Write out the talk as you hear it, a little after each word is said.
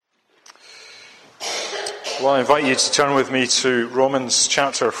Well, I invite you to turn with me to Romans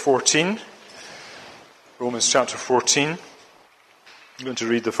chapter 14. Romans chapter 14. I'm going to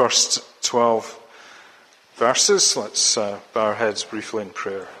read the first 12 verses. Let's bow our heads briefly in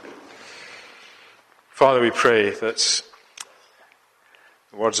prayer. Father, we pray that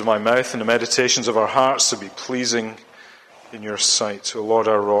the words of my mouth and the meditations of our hearts will be pleasing in your sight, O Lord,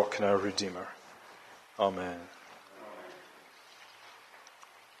 our rock and our Redeemer. Amen.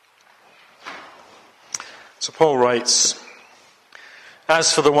 So Paul writes,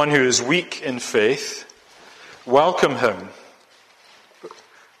 "As for the one who is weak in faith, welcome him,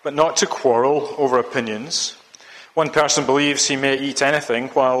 but not to quarrel over opinions. One person believes he may eat anything,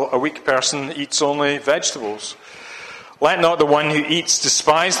 while a weak person eats only vegetables. Let not the one who eats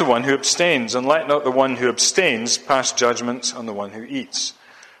despise the one who abstains, and let not the one who abstains pass judgment on the one who eats,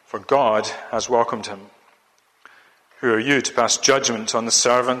 for God has welcomed him. Who are you to pass judgment on the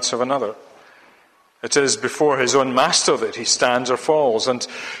servant of another? It is before his own master that he stands or falls, and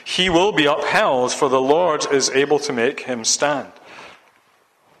he will be upheld, for the Lord is able to make him stand.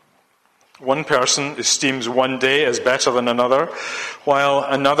 One person esteems one day as better than another, while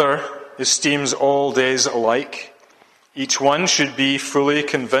another esteems all days alike. Each one should be fully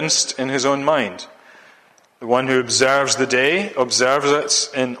convinced in his own mind. The one who observes the day observes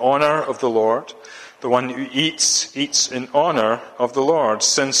it in honor of the Lord. The one who eats in honor of the Lord,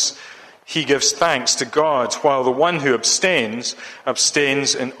 since he gives thanks to God, while the one who abstains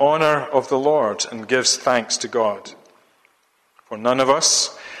in honor of the Lord and gives thanks to God. For none of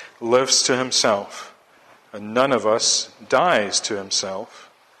us lives to himself, and none of us dies to himself.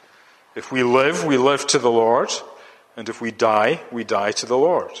 If we live to the Lord, and if we die to the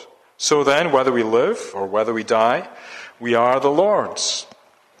Lord. So then, whether we live or whether we die, we are the Lord's.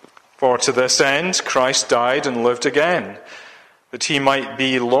 For to this end Christ died and lived again, that he might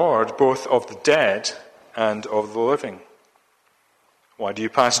be Lord both of the dead and of the living. Why do you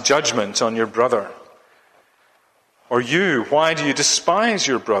pass judgment on your brother? Or you, why do you despise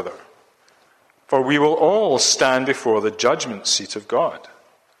your brother? For we will all stand before the judgment seat of God.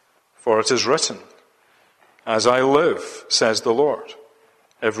 For it is written, 'As I live, says the Lord,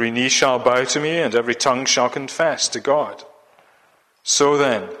 every knee shall bow to me, and every tongue shall confess to God.' So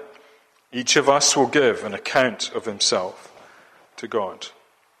then, each of us will give an account of himself to God."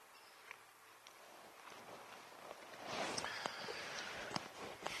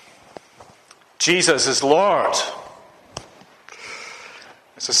 Jesus is Lord.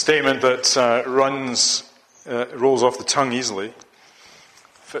 It's a statement that rolls off the tongue easily,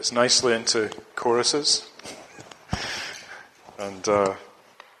 fits nicely into choruses, and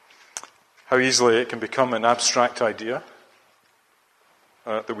how easily it can become an abstract idea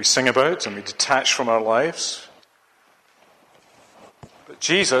that we sing about and we detach from our lives. But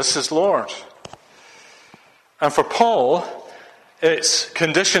Jesus is Lord. And for Paul, it's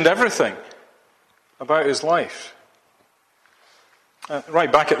conditioned everything about his life. Right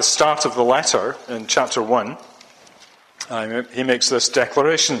back at the start of the letter, in chapter 1, he makes this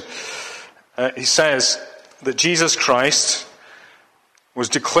declaration. He says that Jesus Christ was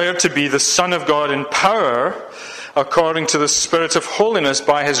declared to be the Son of God in power according to the Spirit of holiness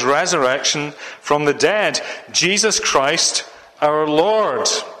by his resurrection from the dead. Jesus Christ, our Lord.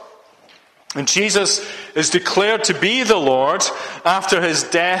 And Jesus is declared to be the Lord after his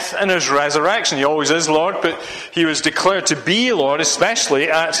death and his resurrection. He always is Lord, but he was declared to be Lord, especially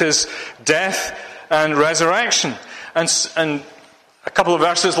at his death and resurrection. And a couple of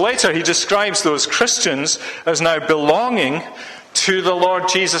verses later, he describes those Christians as now belonging to the Lord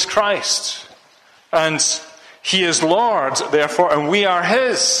Jesus Christ. And he is Lord, therefore, and we are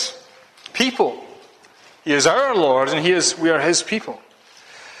his people. He is our Lord, and we are his people.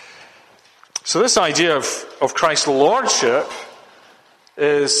 So this idea of Christ's lordship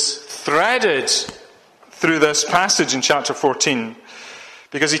is threaded through this passage in chapter 14,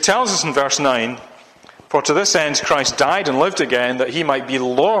 because he tells us in verse 9, "For to this end Christ died and lived again, that he might be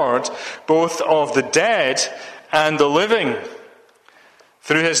Lord both of the dead and the living."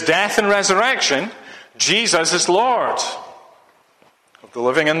 Through his death and resurrection, Jesus is Lord of the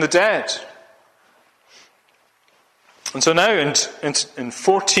living and the dead. And so now in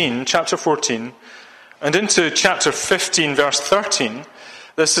chapter 14, and into chapter 15, verse 13,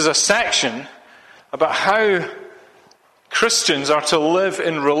 this is a section about how Christians are to live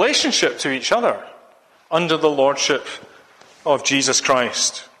in relationship to each other under the lordship of Jesus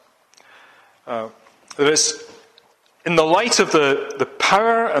Christ. That is, in the light of the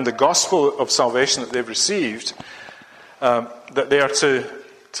power and the gospel of salvation that they've received, that they are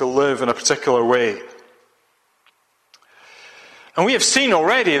to live in a particular way. And we have seen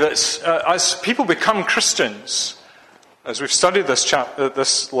already that as people become Christians, as we've studied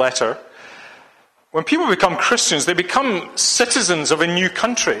this letter, when people become Christians, they become citizens of a new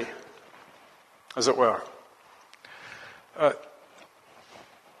country, as it were.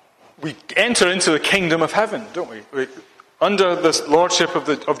 We enter into the kingdom of heaven, don't we? Under the lordship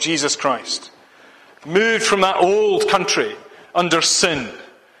of Jesus Christ. Moved from that old country under sin,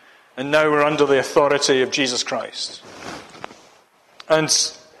 and now we're under the authority of Jesus Christ.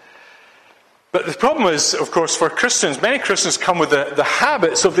 But the problem is, of course, for Christians, many Christians come with the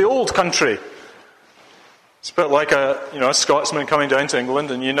habits of the old country. It's a bit like a Scotsman coming down to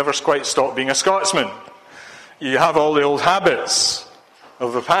England, and you never quite stop being a Scotsman. You have all the old habits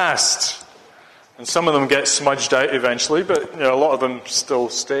of the past, and some of them get smudged out eventually, but a lot of them still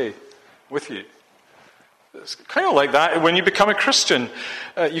stay with you. It's kind of like that when you become a Christian.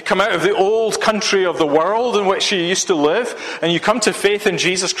 You come out of the old country of the world in which you used to live, and you come to faith in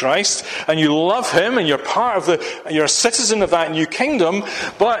Jesus Christ, and you love Him, and you're you're a citizen of that new kingdom,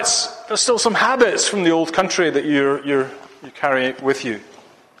 but there's still some habits from the old country that you carry with you.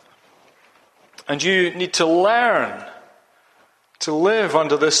 And you need to learn to live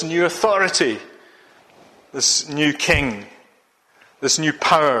under this new authority, this new king, this new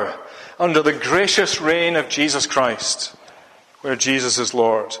power, under the gracious reign of Jesus Christ, where Jesus is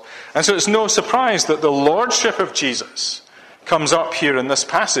Lord. And so it's no surprise that the lordship of Jesus comes up here in this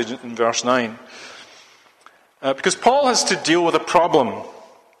passage in verse 9. Because Paul has to deal with a problem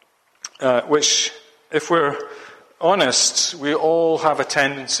which, if we're honest, we all have a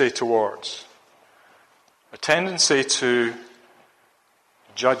tendency towards. A tendency to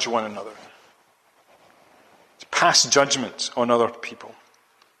judge one another. To pass judgment on other people.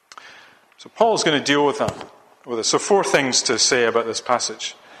 So Paul's going to deal with that. So 4 things to say about this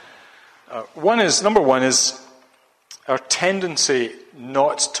passage. Number one is our tendency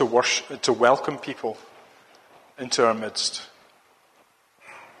not to welcome people into our midst.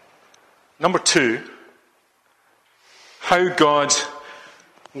 Number 2, how God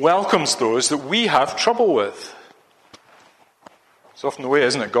welcomes those that we have trouble with. It's often the way,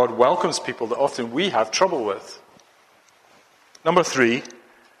 isn't it? God welcomes people that often we have trouble with. Number 3,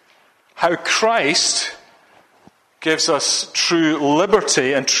 how Christ gives us true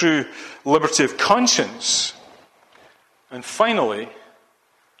liberty and true liberty of conscience. And finally,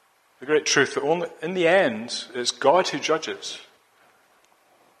 the great truth that only in the end it's God who judges,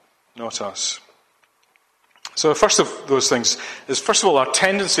 not us. So the first of those things is, first of all, our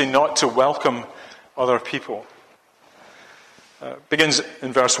tendency not to welcome other people. Begins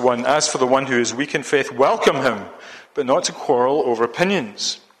in verse 1. As for the one who is weak in faith, welcome him, but not to quarrel over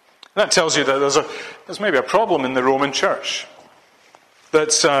opinions. And that tells you that there's maybe a problem in the Roman church. That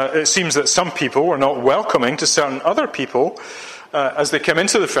it seems that some people were not welcoming to certain other people as they came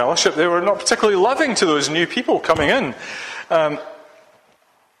into the fellowship. They were not particularly loving to those new people coming in.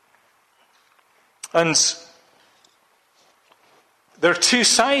 And there are two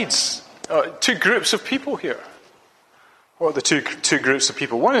sides, two groups of people here. What are the two groups of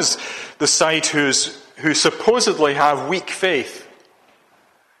people? One is the side who supposedly have weak faith.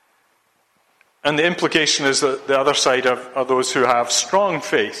 And the implication is that the other side are those who have strong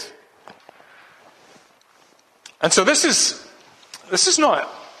faith. And so this is not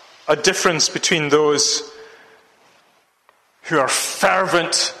a difference between those who are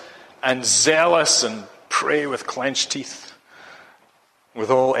fervent and zealous and pray with clenched teeth, with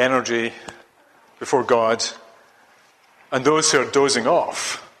all energy before God, and those who are dozing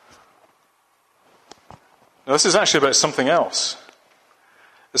off. Now, this is actually about something else.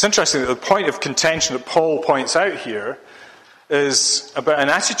 It's interesting that the point of contention that Paul points out here is about an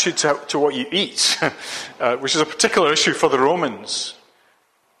attitude to what you eat, which is a particular issue for the Romans.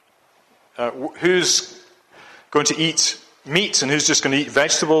 Who's going to eat meat and who's just going to eat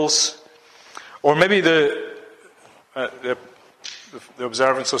vegetables? Or maybe the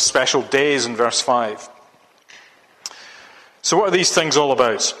observance of special days in verse 5. So what are these things all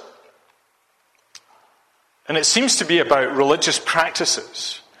about? And it seems to be about religious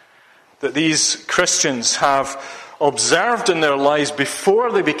practices that these Christians have observed in their lives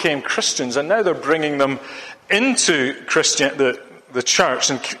before they became Christians, and now they're bringing them into the church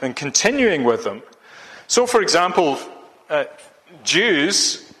and continuing with them. So, for example,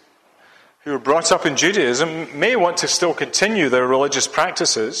 Jews who were brought up in Judaism may want to still continue their religious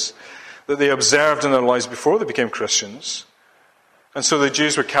practices that they observed in their lives before they became Christians. And so the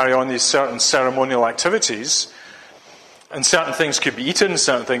Jews would carry on these certain ceremonial activities, and certain things could be eaten,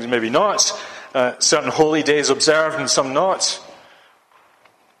 certain things maybe not, certain holy days observed and some not.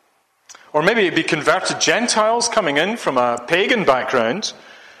 Or maybe it'd be converted Gentiles coming in from a pagan background.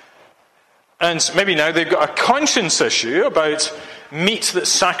 And maybe now they've got a conscience issue about meat that's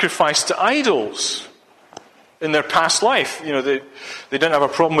sacrificed to idols in their past life. They didn't have a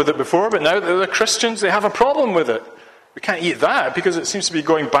problem with it before, but now that they're Christians, they have a problem with it. We can't eat that because it seems to be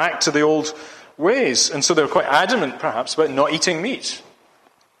going back to the old ways. And so they're quite adamant, perhaps, about not eating meat,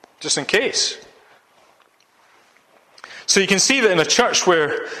 just in case. So you can see that in a church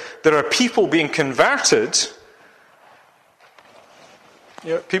where there are people being converted,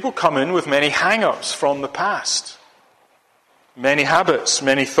 people come in with many hang-ups from the past. Many habits,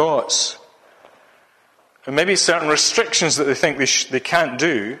 many thoughts. And maybe certain restrictions that they think they can't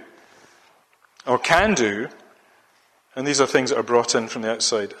do, or can do, and these are things that are brought in from the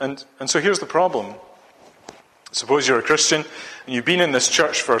outside. And so here's the problem. Suppose you're a Christian, and you've been in this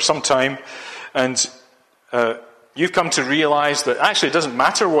church for some time, and you've come to realize that actually it doesn't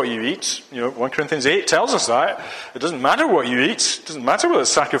matter what you eat. 1 Corinthians 8 tells us that. It doesn't matter what you eat. It doesn't matter whether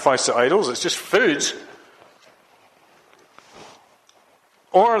it's sacrificed to idols. It's just food.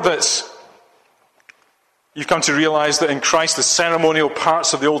 Or that you've come to realize that in Christ the ceremonial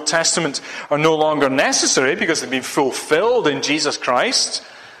parts of the Old Testament are no longer necessary because they've been fulfilled in Jesus Christ,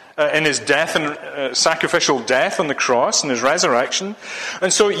 in his death and sacrificial death on the cross and his resurrection.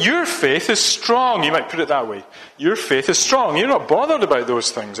 And so your faith is strong. You might put it that way. Your faith is strong. You're not bothered about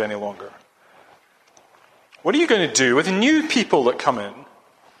those things any longer. What are you going to do with new people that come in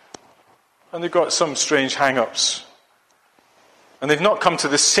and they've got some strange hang-ups? And they've not come to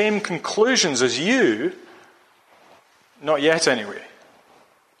the same conclusions as you, not yet anyway.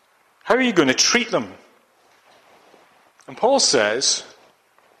 How are you going to treat them? And Paul says,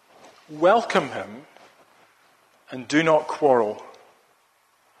 welcome him and do not quarrel.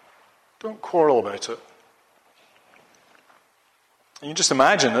 Don't quarrel about it. And you just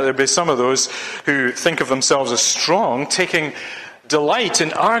imagine that there'd be some of those who think of themselves as strong, taking delight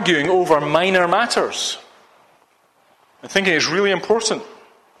in arguing over minor matters. I think it's really important.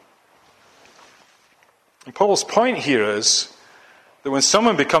 And Paul's point here is that when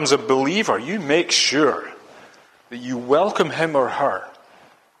someone becomes a believer, you make sure that you welcome him or her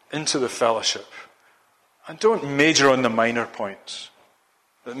into the fellowship. And don't major on the minor points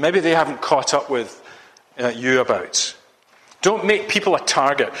that maybe they haven't caught up with you about. Don't make people a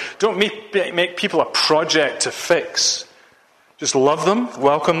target. Don't make people a project to fix. Just love them,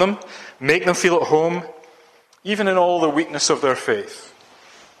 welcome them, make them feel at home, even in all the weakness of their faith,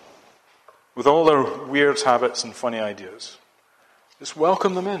 with all their weird habits and funny ideas. Just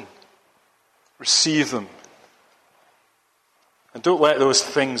welcome them in. Receive them. And don't let those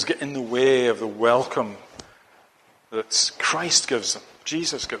things get in the way of the welcome that Christ gives them,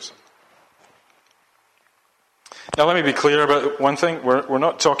 Jesus gives them. Now let me be clear about one thing. We're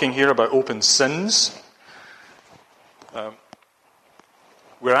not talking here about open sins.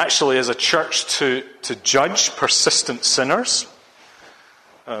 We're actually, as a church, to judge persistent sinners.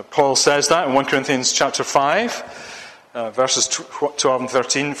 Paul says that in 1 Corinthians chapter 5, verses 12 and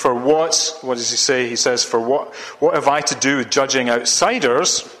 13. For what does he say? He says, for what have I to do with judging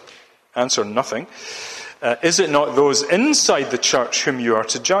outsiders? Answer, nothing. Is it not those inside the church whom you are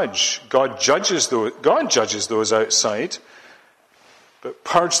to judge? God judges those outside, but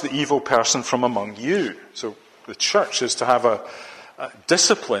purge the evil person from among you. So the church is to have a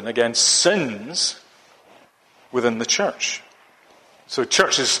discipline against sins within the church. So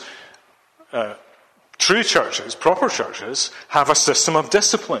churches, true churches, proper churches, have a system of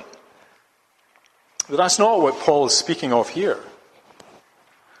discipline. But that's not what Paul is speaking of here.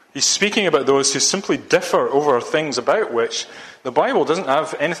 He's speaking about those who simply differ over things about which the Bible doesn't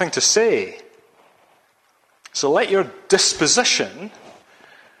have anything to say. So let your disposition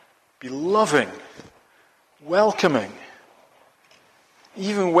be loving, welcoming,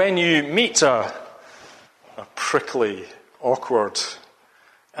 even when you meet a prickly, awkward,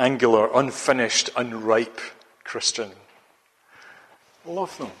 angular, unfinished, unripe Christian.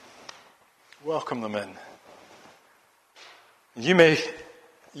 Love them. Welcome them in.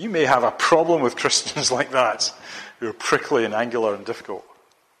 You may have a problem with Christians like that, who are prickly and angular and difficult.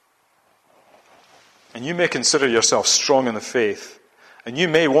 And you may consider yourself strong in the faith. And you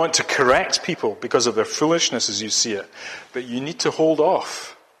may want to correct people because of their foolishness as you see it. But you need to hold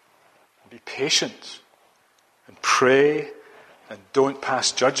off. And be patient. And pray. And don't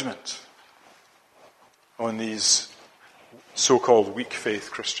pass judgment on these so-called weak faith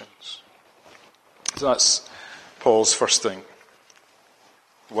Christians. So that's Paul's first thing.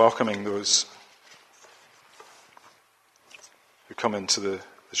 Welcoming those who come into the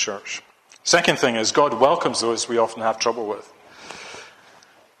church. Second thing is God welcomes those we often have trouble with.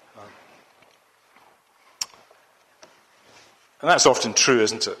 And that's often true,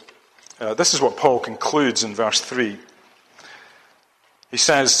 isn't it? This is what Paul concludes in verse 3. He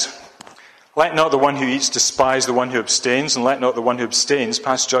says, "Let not the one who eats despise the one who abstains, and let not the one who abstains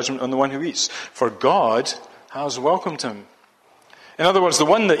pass judgment on the one who eats, for God has welcomed him." In other words, the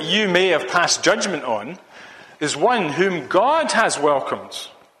one that you may have passed judgment on is one whom God has welcomed.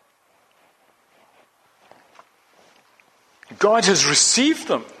 God has received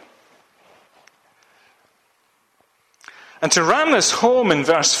them. And to ram this home in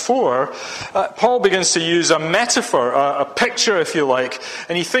verse 4, Paul begins to use a metaphor, a picture, if you like,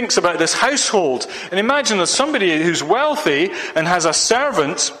 and he thinks about this household. And imagine there's somebody who's wealthy and has a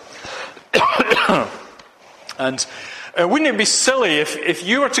servant, and wouldn't it be silly if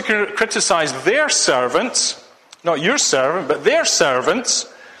you were to criticize their servants, not your servant, but their servants,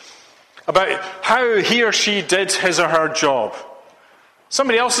 about how he or she did his or her job?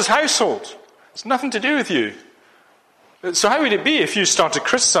 Somebody else's household. It's nothing to do with you. So how would it be if you started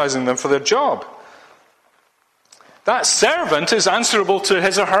criticizing them for their job? That servant is answerable to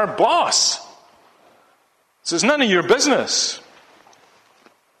his or her boss. So it's none of your business.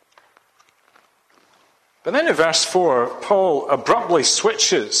 But then in verse 4, Paul abruptly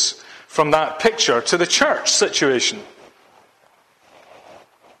switches from that picture to the church situation.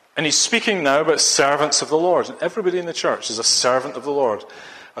 And he's speaking now about servants of the Lord. And everybody in the church is a servant of the Lord.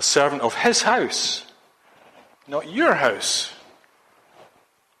 A servant of his house. Not your house.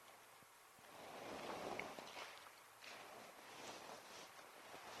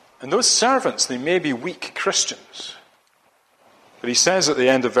 And those servants, they may be weak Christians. But he says at the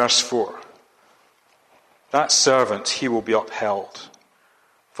end of verse 4, that servant, he will be upheld,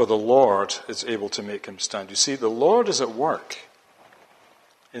 for the Lord is able to make him stand. You see, the Lord is at work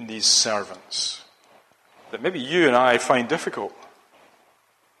in these servants that maybe you and I find difficult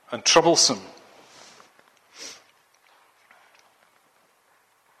and troublesome.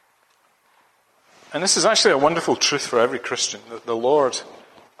 And this is actually a wonderful truth for every Christian, that the Lord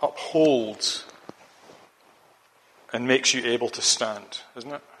upholds and makes you able to stand,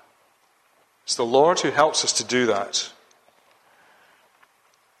 isn't it? It's the Lord who helps us to do that.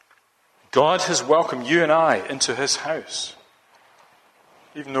 God has welcomed you and I into his house,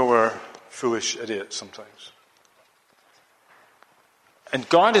 even though we're foolish idiots sometimes. And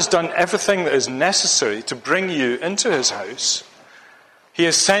God has done everything that is necessary to bring you into his house. He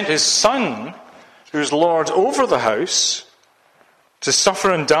has sent his Son, who is Lord over the house, to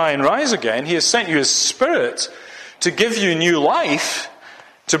suffer and die and rise again. He has sent you his Spirit to give you new life,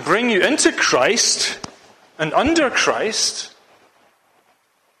 to bring you into Christ and under Christ.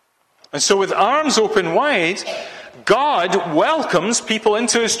 And so with arms open wide, God welcomes people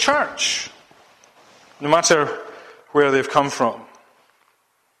into his church, no matter where they've come from.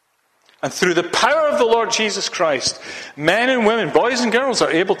 And through the power of the Lord Jesus Christ, men and women, boys and girls,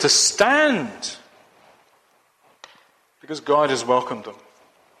 are able to stand because God has welcomed them.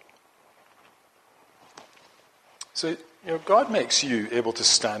 So, God makes you able to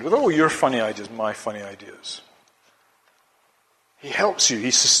stand with all your funny ideas, my funny ideas. He helps you.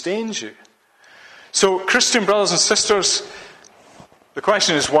 He sustains you. So, Christian brothers and sisters, the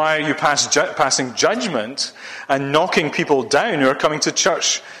question is, why are you passing judgment and knocking people down who are coming to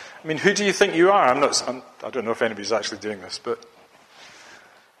church? I mean, who do you think you are? I don't know if anybody's actually doing this, but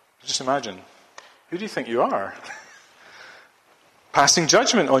just imagine. Who do you think you are? Passing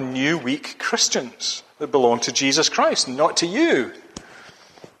judgment on new, weak Christians that belong to Jesus Christ, not to you.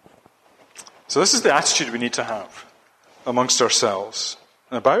 So this is the attitude we need to have amongst ourselves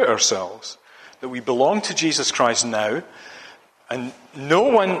and about ourselves, that we belong to Jesus Christ now, and no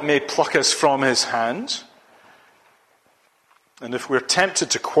one may pluck us from his hand. And if we're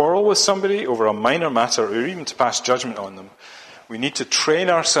tempted to quarrel with somebody over a minor matter, or even to pass judgment on them, we need to train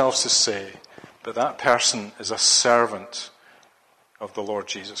ourselves to say that that person is a servant of the Lord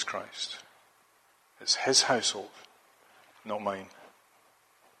Jesus Christ. It's his household, not mine.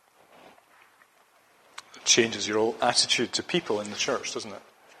 It changes your whole attitude to people in the church, doesn't it?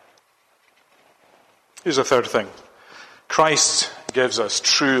 Here's a third thing. Christ gives us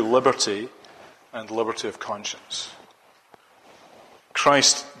true liberty and liberty of conscience.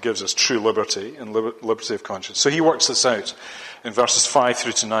 Christ gives us true liberty and liberty of conscience. So he works this out in verses 5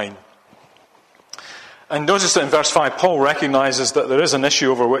 through to 9. And notice that in verse 5, Paul recognizes that there is an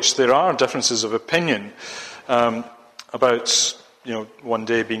issue over which there are differences of opinion about, one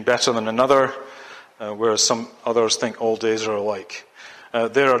day being better than another, whereas some others think all days are alike.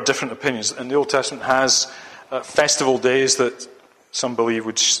 There are different opinions. And the Old Testament has festival days that some believe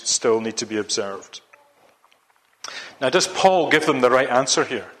would still need to be observed. Now, does Paul give them the right answer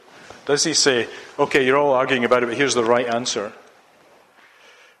here? Does he say, okay, you're all arguing about it, but here's the right answer?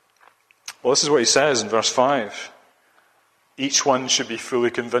 Well, this is what he says in verse 5. Each one should be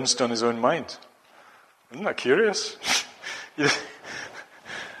fully convinced on his own mind. Isn't that curious?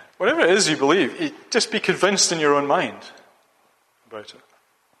 Whatever it is you believe, just be convinced in your own mind about it.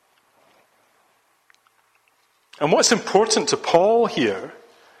 And what's important to Paul here,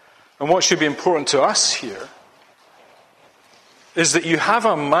 and what should be important to us here, is that you have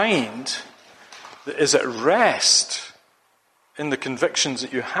a mind that is at rest in the convictions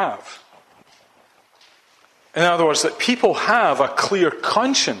that you have. In other words, that people have a clear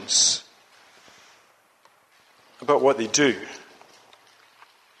conscience about what they do.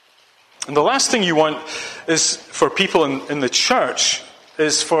 And the last thing you want is for people in the church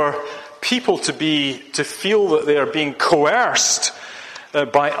is for people to feel that they are being coerced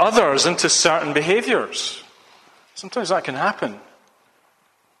by others into certain behaviors. Sometimes that can happen,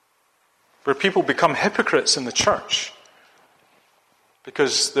 where people become hypocrites in the church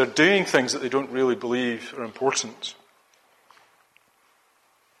because they're doing things that they don't really believe are important.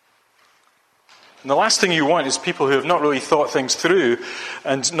 And the last thing you want is people who have not really thought things through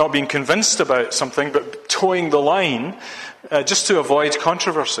and not being convinced about something, but towing the line just to avoid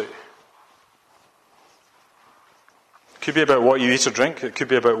controversy. It could be about what you eat or drink. It could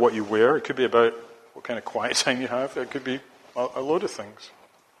be about what you wear. It could be about what kind of quiet time you have. It could be a load of things.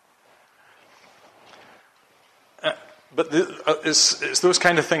 But it's those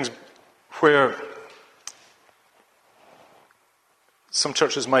kind of things where some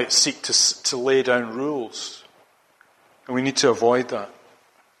churches might seek to lay down rules. And we need to avoid that.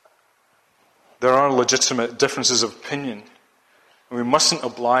 There are legitimate differences of opinion. And we mustn't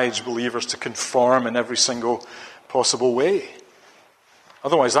oblige believers to conform in every single possible way.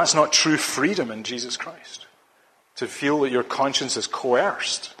 Otherwise, that's not true freedom in Jesus Christ. To feel that your conscience is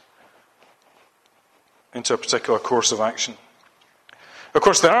coerced into a particular course of action. Of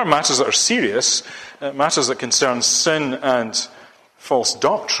course, there are matters that are serious, matters that concern sin and false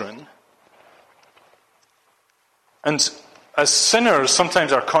doctrine. And as sinners,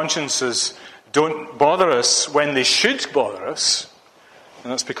 sometimes our consciences don't bother us when they should bother us,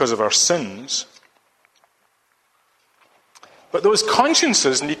 and that's because of our sins. But those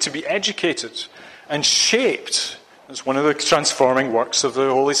consciences need to be educated and shaped. It's one of the transforming works of the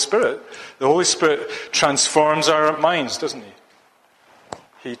Holy Spirit. The Holy Spirit transforms our minds, doesn't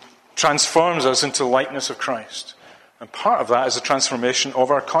he? He transforms us into the likeness of Christ. And part of that is a transformation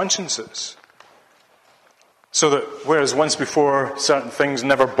of our consciences. So that whereas once before certain things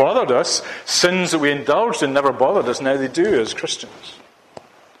never bothered us, sins that we indulged in never bothered us, now they do as Christians.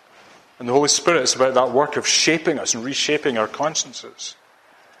 And the Holy Spirit is about that work of shaping us and reshaping our consciences.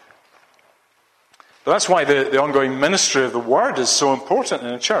 But that's why the ongoing ministry of the Word is so important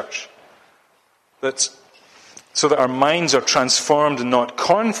in a church. So that our minds are transformed and not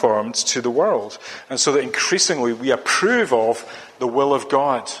conformed to the world. And so that increasingly we approve of the will of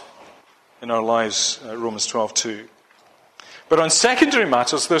God in our lives, Romans 12:2. But on secondary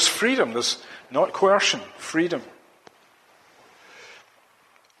matters, there's freedom. There's not coercion, freedom.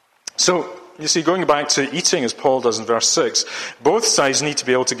 So, you see, going back to eating, as Paul does in verse 6, both sides need to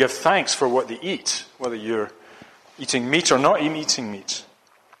be able to give thanks for what they eat, whether you're eating meat or not eating meat.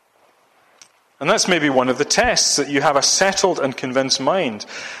 And that's maybe one of the tests, that you have a settled and convinced mind,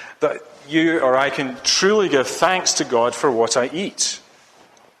 that you or I can truly give thanks to God for what I eat,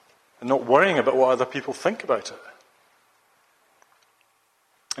 and not worrying about what other people think about it.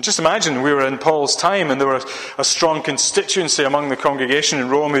 And just imagine we were in Paul's time and there was a strong constituency among the congregation in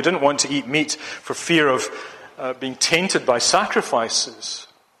Rome who didn't want to eat meat for fear of being tainted by sacrifices.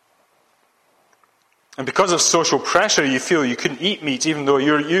 And because of social pressure, you feel you couldn't eat meat even though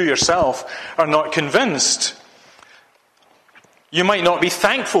you yourself are not convinced. You might not be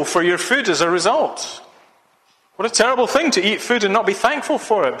thankful for your food as a result. What a terrible thing to eat food and not be thankful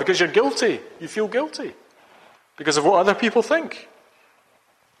for it because you're guilty. You feel guilty because of what other people think.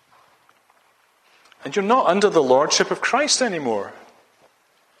 And you're not under the lordship of Christ anymore,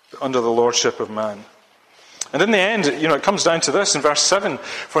 but under the lordship of man. And in the end, it comes down to this in verse 7.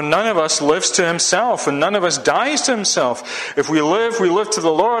 For none of us lives to himself, and none of us dies to himself. If we live to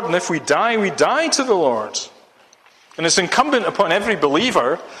the Lord, and if we die to the Lord. And it's incumbent upon every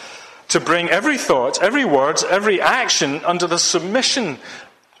believer to bring every thought, every word, every action under the submission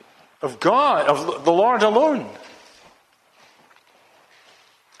of God, of the Lord alone.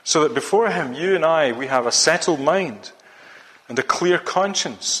 So that before him, you and I, we have a settled mind and a clear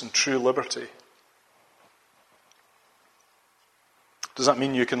conscience and true liberty. Does that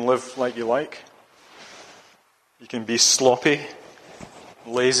mean you can live like you like? You can be sloppy,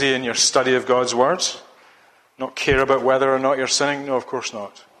 lazy in your study of God's Word? Not care about whether or not you're sinning? No, of course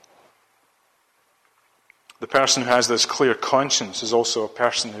not. The person who has this clear conscience is also a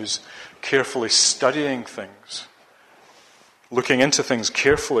person who's carefully studying things, looking into things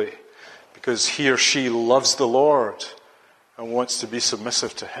carefully, because he or she loves the Lord and wants to be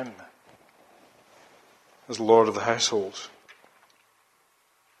submissive to him as Lord of the household.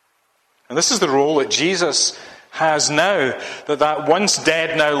 And this is the role that Jesus has now, that once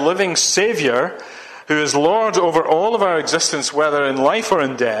dead, now living Saviour, who is Lord over all of our existence, whether in life or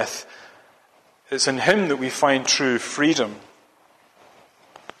in death. It's in him that we find true freedom.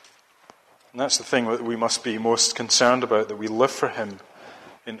 And that's the thing that we must be most concerned about, that we live for him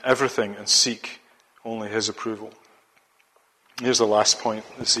in everything and seek only his approval. Here's the last point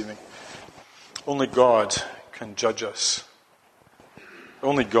this evening. Only God can judge us.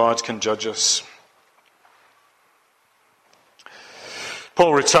 Only God can judge us.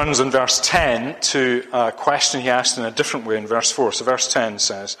 Paul returns in verse 10 to a question he asked in a different way in verse 4. So verse 10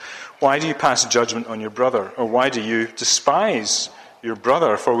 says, "Why do you pass judgment on your brother? Or why do you despise your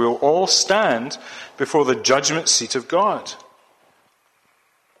brother? For we will all stand before the judgment seat of God."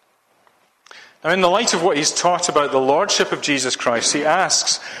 Now, in the light of what he's taught about the lordship of Jesus Christ, he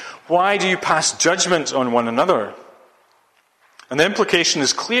asks, why do you pass judgment on one another? And the implication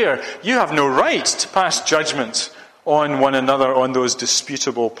is clear. You have no right to pass judgment on one another on those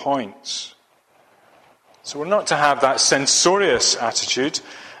disputable points. So we're not to have that censorious attitude,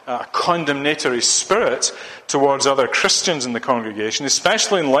 a condemnatory spirit towards other Christians in the congregation,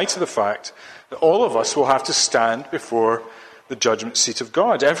 especially in light of the fact that all of us will have to stand before the judgment seat of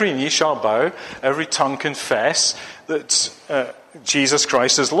God. Every knee shall bow, every tongue confess that Jesus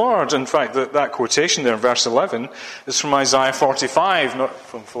Christ is Lord. In fact, that quotation there in verse 11 is from Isaiah 45, not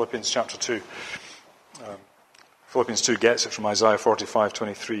from Philippians chapter 2. Philippians 2 gets it from Isaiah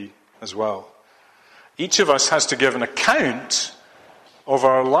 45:23 as well. Each of us has to give an account of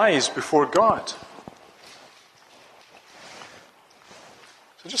our lives before God.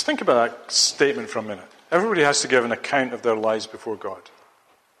 So just think about that statement for a minute. Everybody has to give an account of their lives before God.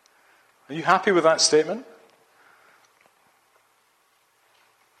 Are you happy with that statement?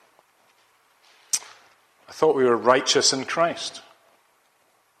 I thought we were righteous in Christ.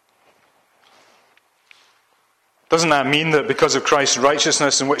 Doesn't that mean that because of Christ's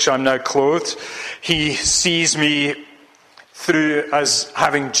righteousness in which I'm now clothed, he sees me through as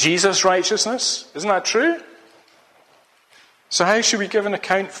having Jesus' righteousness? Isn't that true? So how should we give an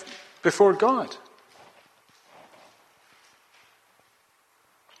account before God?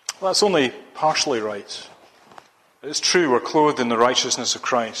 Well, that's only partially right. It's true, we're clothed in the righteousness of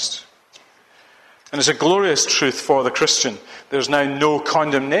Christ. And it's a glorious truth for the Christian. There's now no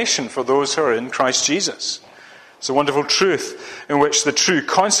condemnation for those who are in Christ Jesus. It's a wonderful truth in which the true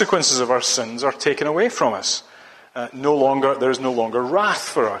consequences of our sins are taken away from us. There is no longer wrath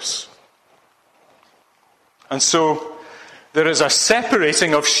for us. And so there is a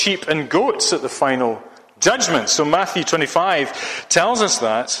separating of sheep and goats at the final judgment. So Matthew 25 tells us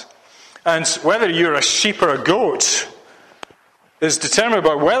that. And whether you're a sheep or a goat is determined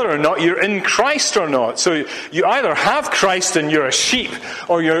by whether or not you're in Christ or not. So you either have Christ and you're a sheep,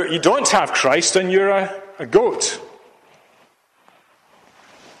 or you don't have Christ and you're a goat.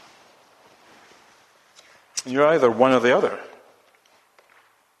 You're either one or the other.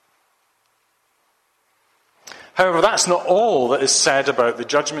 However, that's not all that is said about the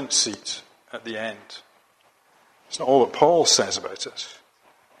judgment seat at the end. It's not all that Paul says about it.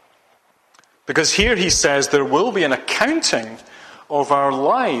 Because here he says there will be an accounting of our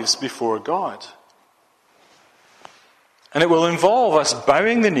lives before God. And it will involve us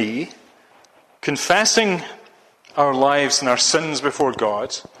bowing the knee, confessing our lives and our sins before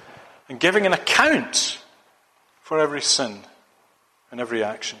God, and giving an account for every sin and every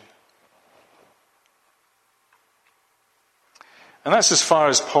action. And that's as far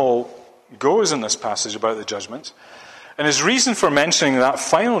as Paul goes in this passage about the judgment. And his reason for mentioning that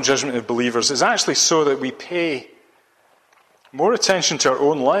final judgment of believers is actually so that we pay more attention to our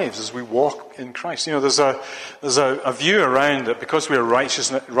own lives as we walk in Christ. You know, there's a view around that because we are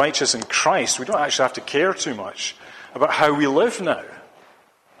righteous in Christ, we don't actually have to care too much about how we live now.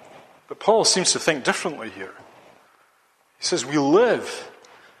 But Paul seems to think differently here. He says we live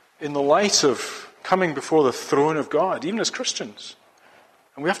in the light of coming before the throne of God, even as Christians.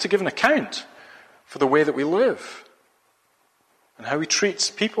 And we have to give an account for the way that we live and how we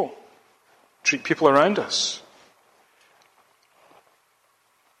treat people around us.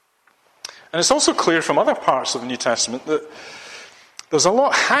 And it's also clear from other parts of the New Testament that there's a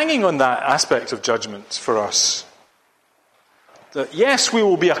lot hanging on that aspect of judgment for us. That yes, we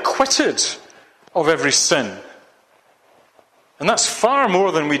will be acquitted of every sin. And that's far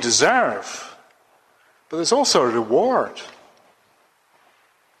more than we deserve. But there's also a reward,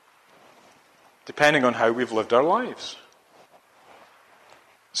 depending on how we've lived our lives.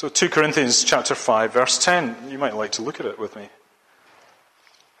 So 2 Corinthians chapter 5, verse 10. You might like to look at it with me.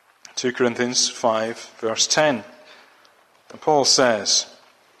 2 Corinthians 5, verse 10. And Paul says,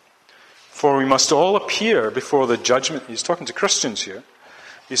 "For we must all appear before the judgment..." He's talking to Christians here.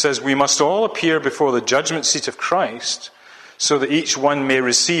 He says, "We must all appear before the judgment seat of Christ, so that each one may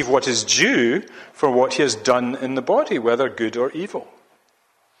receive what is due for what he has done in the body, whether good or evil."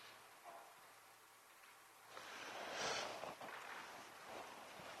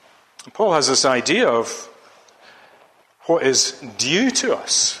 And Paul has this idea of what is due to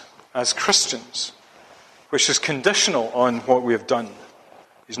us as Christians, which is conditional on what we have done.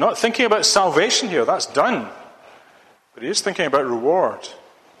 He's not thinking about salvation here, that's done. But he is thinking about reward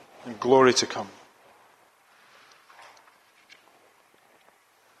and glory to come.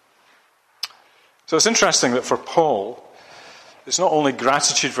 So it's interesting that for Paul, it's not only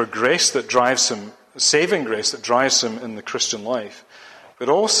gratitude for grace that drives him, saving grace that drives him in the Christian life, but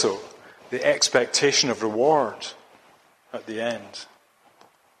also the expectation of reward at the end.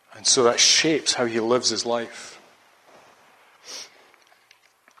 And so that shapes how he lives his life.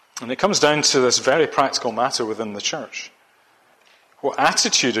 And it comes down to this very practical matter within the church. What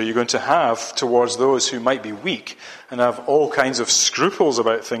attitude are you going to have towards those who might be weak and have all kinds of scruples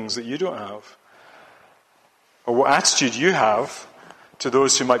about things that you don't have? Or what attitude you have to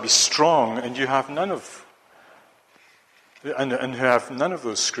those who might be strong and you have none of, and who have none of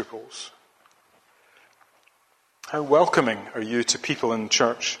those scruples? How welcoming are you to people in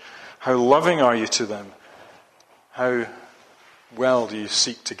church? How loving are you to them? How well do you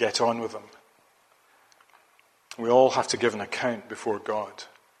seek to get on with them? We all have to give an account before God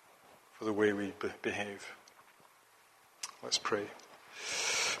for the way we behave. Let's pray.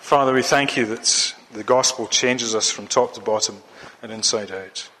 Father, we thank you that the gospel changes us from top to bottom and inside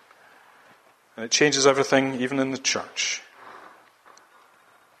out. And it changes everything, even in the church.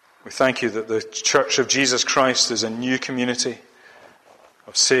 We thank you that the Church of Jesus Christ is a new community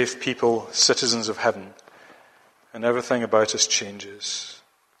of saved people, citizens of heaven, and everything about us changes.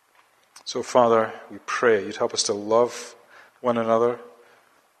 So, Father, we pray you'd help us to love one another,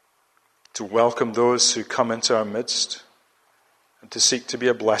 to welcome those who come into our midst, and to seek to be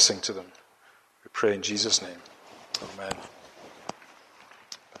a blessing to them. We pray in Jesus' name. Amen.